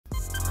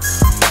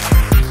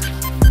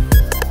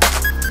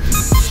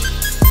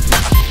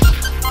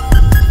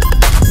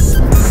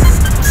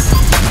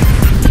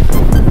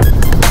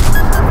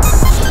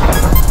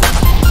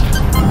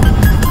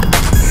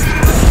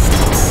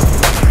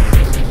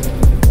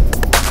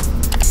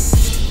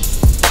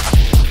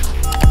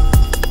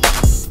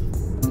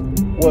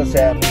What's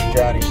happening?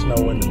 Johnny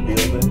Snow in the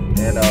building,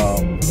 and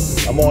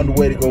I'm on the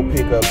way to go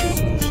pick up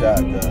this new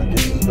shotgun.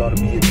 This is going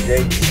to be a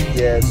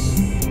JTS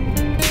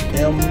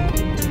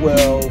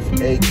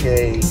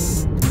M12AK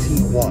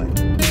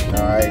T1.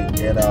 All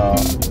right, and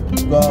I'm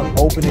going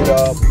to open it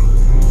up,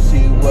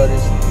 see what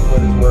it's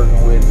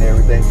working with and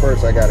everything.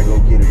 First, I got to go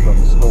get it from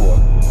the store.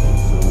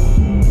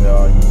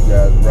 So, you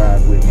guys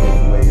ride with me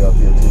on the way up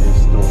here to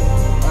this store.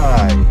 All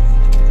right,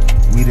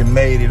 we done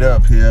made it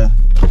up here.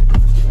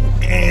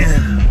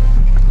 And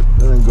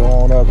then go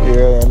on up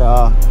here, and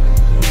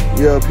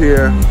we're up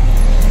here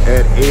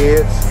at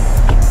Ed's.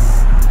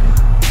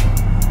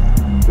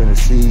 Gonna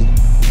see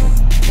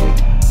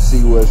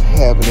what's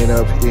happening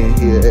up in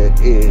here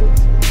at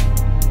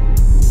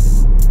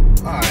Ed's.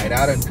 Alright,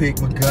 I done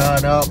picked my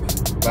gun up,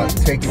 about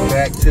to take it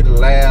back to the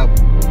lab,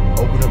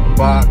 open up the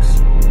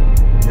box,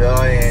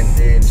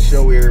 and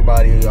show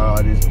everybody this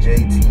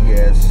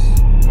JTS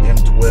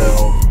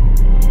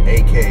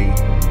M12AK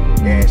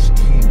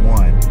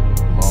T1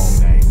 long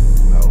name.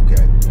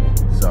 Okay,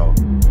 so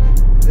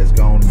let's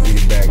go on and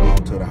get it back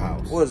onto the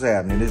house. What's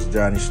happening? This is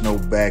Johnny Snow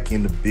back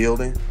in the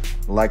building.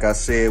 Like I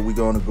said, we're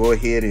going to go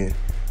ahead and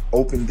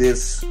open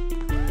this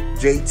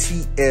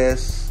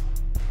JTS.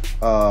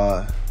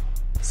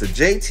 It's a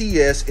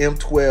JTS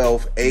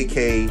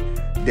M12AK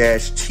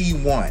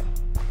T1.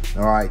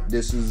 All right,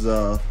 this is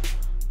a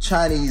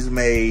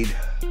Chinese-made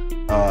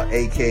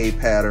AK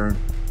pattern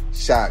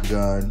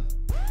shotgun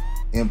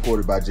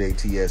imported by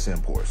JTS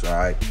Imports. All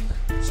right,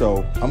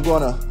 so I'm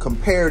gonna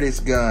compare this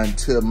gun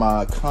to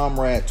my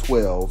Komrad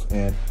 12,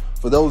 and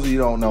for those of you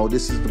who don't know,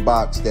 this is the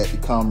box that the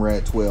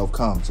Komrad 12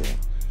 comes in.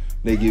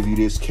 They give you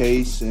this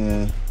case,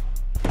 and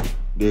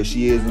there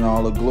she is in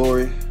all her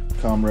glory,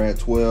 Komrad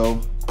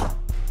 12.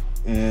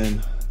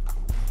 And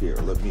here,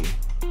 let me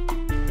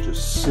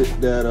just sit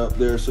that up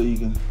there so you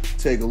can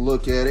take a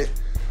look at it.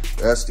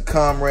 That's the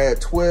Komrad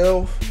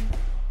 12.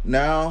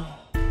 Now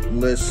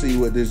let's see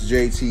what this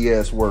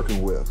JTS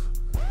working with.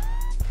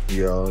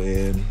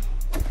 And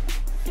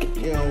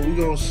we're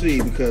gonna see,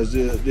 because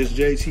this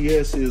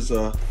JTS is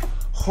a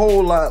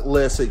whole lot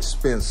less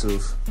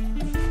expensive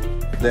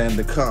than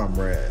the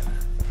Komrad.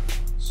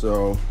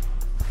 So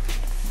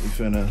we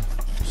finna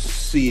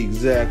see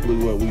exactly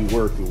what we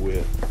working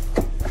with.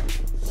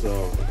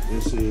 So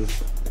this is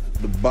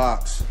the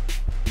box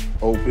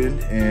open,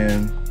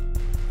 and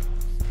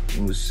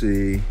let's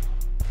see.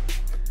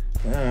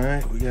 All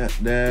right, we got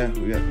that.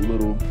 We got the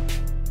little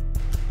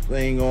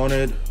thing on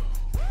it.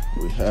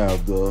 We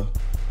have the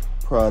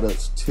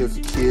product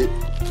certificate,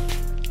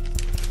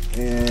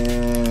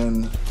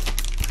 and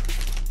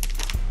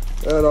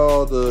got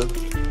all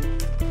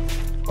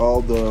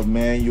the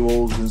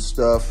manuals and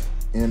stuff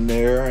in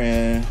there.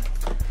 And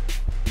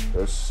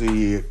let's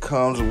see, it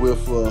comes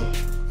with a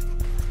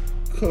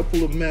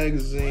couple of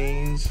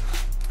magazines.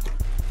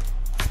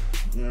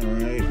 All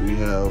right, we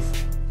have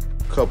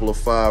a couple of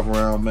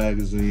 5-round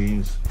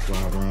magazines.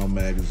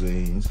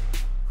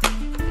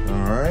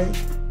 All right,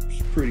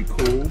 it's pretty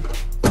cool.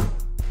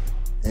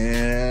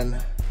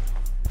 And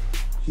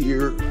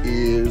here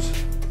is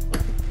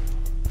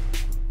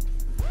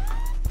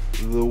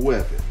the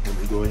weapon. Let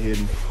me go ahead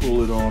and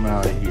pull it on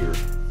out of here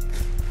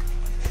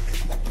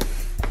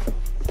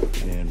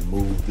and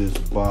move this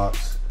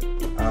box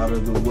out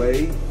of the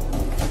way.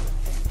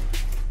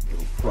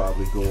 It'll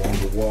probably go on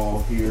the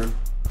wall here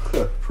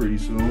pretty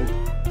soon.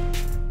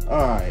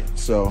 All right,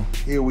 so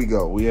here we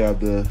go. We have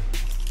the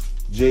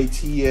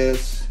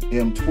JTS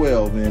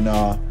M12, and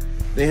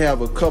they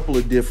have a couple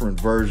of different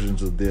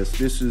versions of this.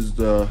 This is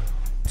the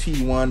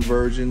T1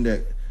 version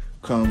that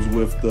comes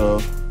with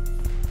the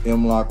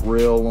M-lock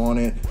rail on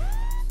it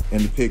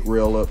and the pick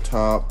rail up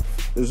top.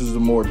 This is the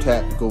more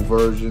tactical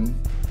version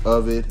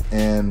of it,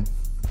 and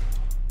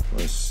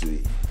let's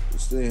see.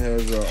 This thing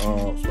has a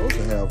supposed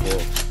to have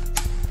a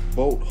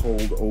bolt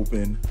hold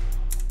open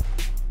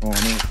on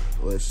it.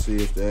 Let's see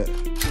if that,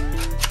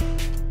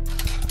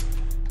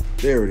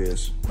 there it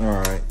is. All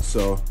right,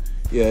 so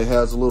yeah, it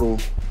has a little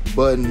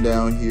button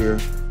down here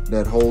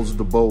that holds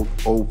the bolt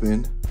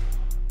open.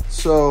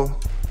 So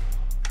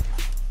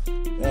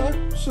yeah,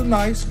 it's a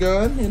nice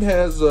gun. It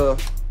has a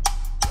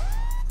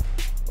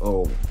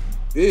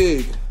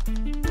big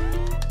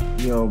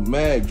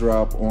mag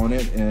drop on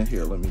it. And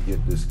here, let me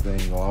get this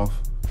thing off.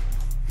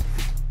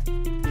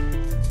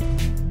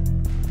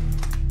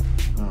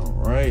 All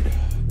right,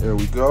 there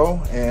we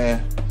go.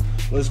 And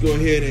let's go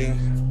ahead and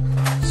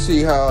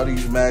see how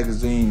these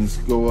magazines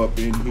go up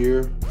in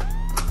here.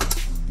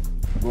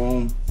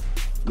 Boom,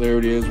 there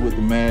it is with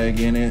the mag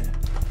in it.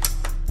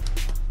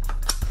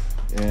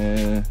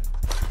 And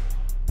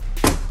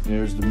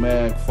there's the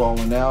mag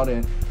falling out.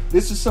 And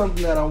this is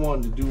something that I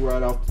wanted to do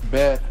right off the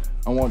bat.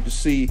 I wanted to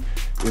see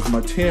if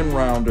my 10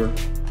 rounder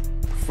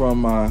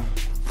from my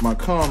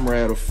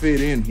Komrad will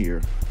fit in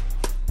here.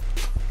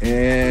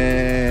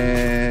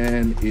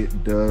 And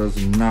it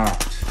does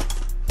not.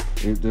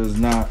 It does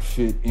not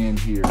fit in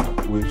here,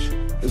 which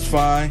is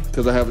fine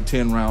because I have a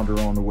 10 rounder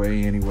on the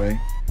way anyway.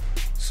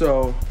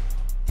 So,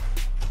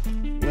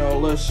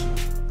 let's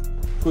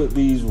put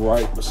these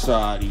right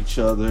beside each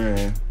other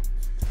and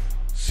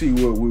see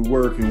what we're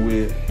working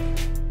with.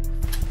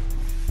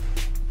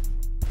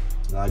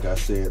 Like I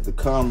said, the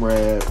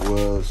Komrad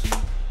was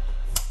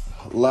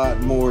a lot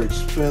more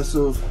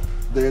expensive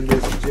than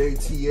this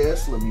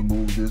JTS. Let me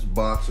move this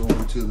box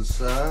over to the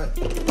side.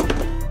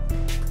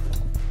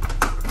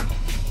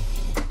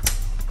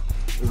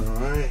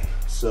 Alright,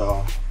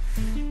 so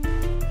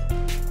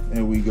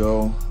there we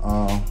go.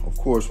 Of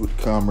course, with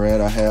the Komrad,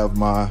 I have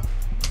my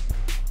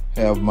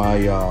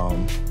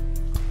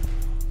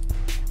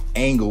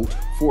angled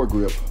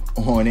foregrip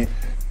on it.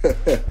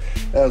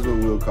 That's what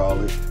we'll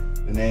call it,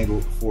 an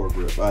angled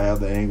foregrip. I have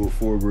the angled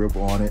foregrip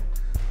on it.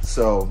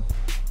 So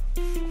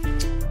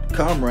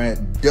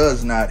Komrad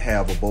does not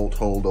have a bolt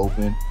hold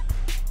open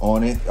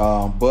on it,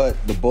 but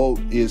the bolt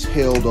is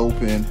held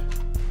open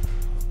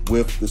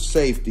with the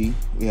safety.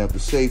 We have the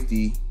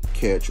safety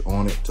catch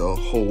on it to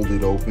hold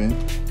it open.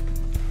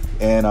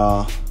 And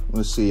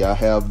let's see, I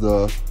have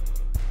the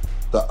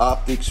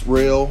optics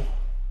rail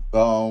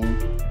on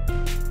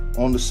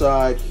the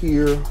side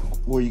here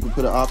where you can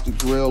put an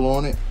optics rail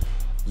on it.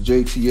 The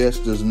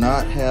JTS does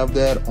not have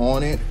that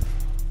on it.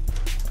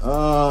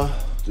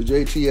 The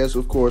JTS,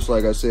 of course,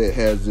 like I said,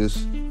 has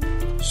this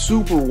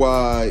super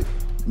wide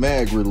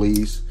mag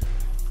release,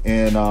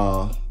 and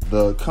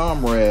the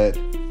Komrad,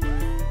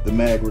 the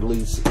mag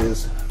release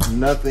is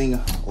nothing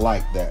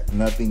like that,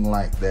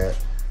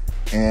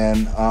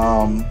 And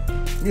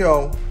you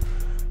know,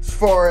 as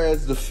far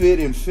as the fit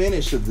and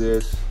finish of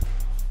this,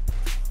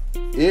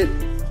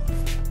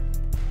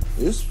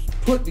 it's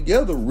put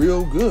together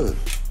real good.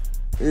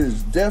 It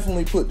is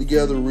definitely put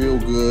together real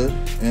good,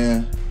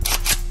 and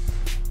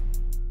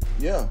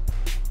yeah,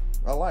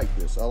 I like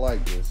this.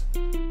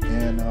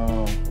 And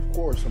of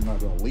course, I'm not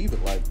gonna leave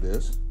it like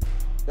this.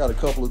 Got a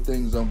couple of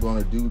things I'm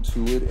gonna do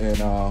to it,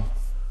 and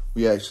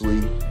we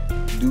actually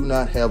do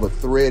not have a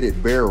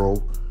threaded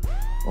barrel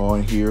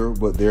on here,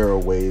 but there are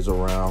ways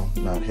around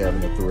not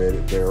having a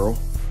threaded barrel.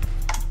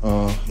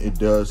 It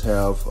does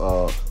have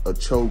a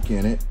choke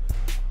in it,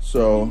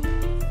 so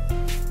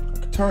I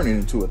can turn it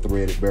into a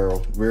threaded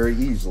barrel very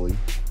easily.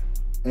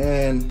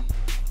 And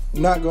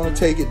I'm not going to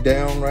take it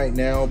down right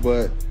now,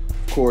 but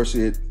of course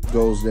it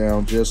goes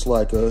down just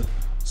like a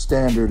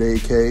standard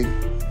AK.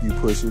 You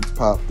push it,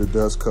 pop the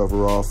dust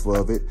cover off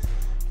of it,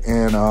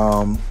 and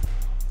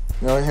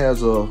you know, it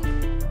has a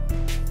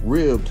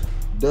ribbed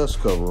dust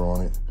cover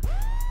on it.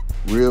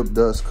 Ribbed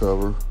dust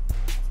cover.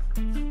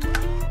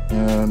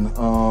 And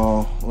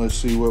let's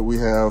see what we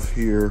have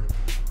here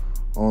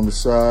on the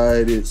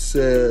side. It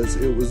says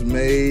it was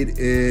made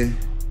in,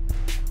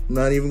 I'm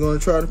not even going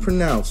to try to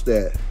pronounce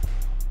that,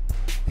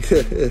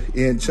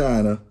 in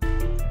China,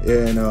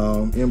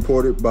 and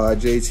imported by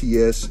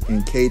JTS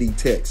in Katy,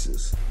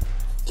 Texas.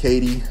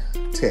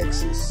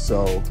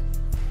 So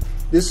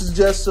this is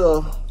just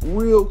a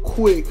real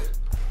quick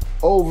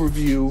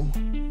overview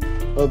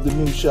of the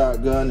new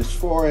shotgun. As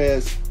far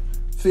as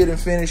fit and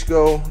finish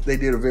go, they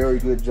did a very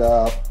good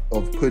job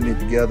of putting it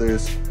together.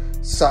 It's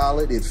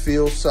solid, it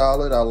feels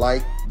solid. I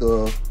like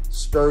the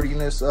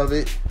sturdiness of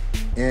it,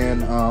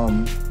 and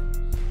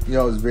you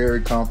know, it's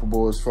very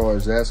comfortable as far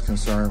as that's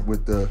concerned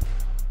with the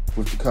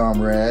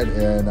Komrad.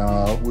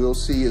 And we'll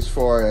see as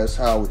far as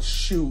how it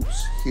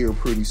shoots here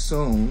pretty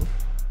soon,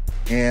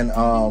 and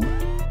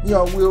you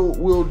know,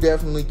 we'll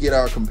definitely get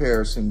our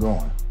comparison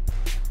going.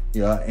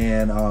 Yeah,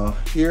 and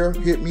here,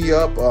 hit me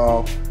up.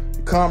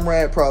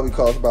 Komrad probably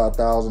costs about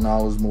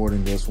 $1,000 more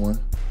than this one.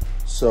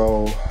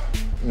 So,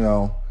 you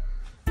know,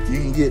 you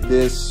can get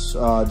this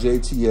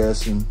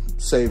JTS and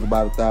save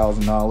about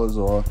 $1,000,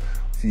 or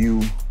if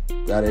you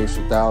got an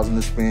extra $1,000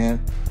 to spend,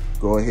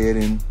 go ahead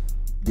and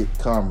get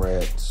the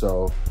Komrad.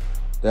 So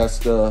that's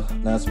about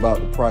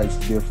the price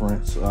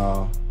difference.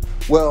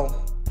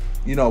 Well,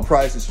 you know,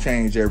 prices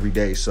change every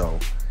day, so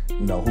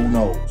you know, who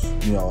knows?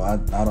 You know,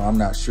 I'm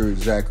not sure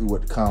exactly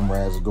what the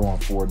Komrads are going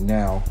for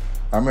now.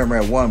 I remember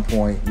at one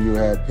point you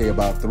had to pay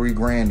about $3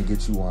 grand to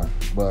get you one,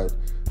 but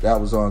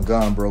that was on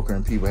Gunbroker,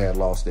 and people had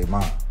lost their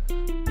mind,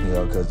 you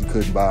know, because you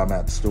couldn't buy them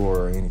at the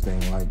store or anything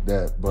like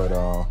that. But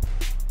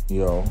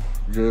you know,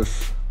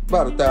 just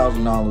about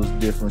 $1,000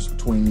 difference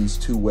between these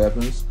two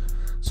weapons.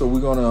 So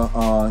we're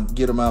gonna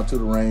get them out to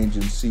the range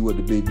and see what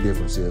the big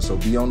difference is. So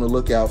be on the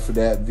lookout for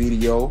that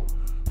video.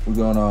 We're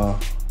gonna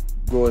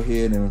go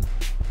ahead and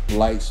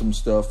light some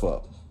stuff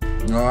up.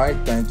 All right,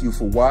 thank you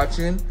for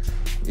watching,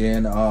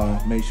 and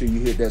make sure you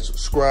hit that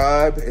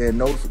subscribe and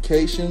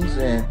notifications,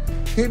 and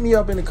hit me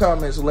up in the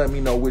comments and let me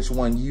know which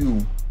one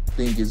you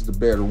think is the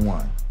better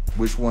one,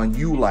 which one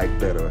you like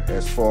better,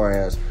 as far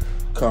as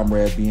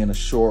Komrad being a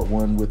short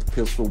one with the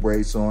pistol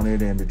brace on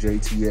it, and the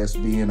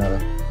JTS being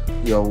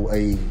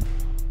a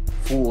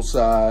full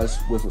size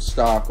with a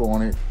stock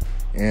on it.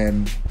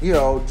 And you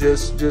know,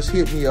 just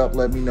hit me up,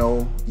 let me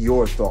know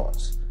your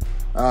thoughts.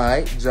 All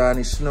right,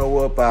 Johnny Snow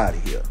up out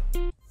of here.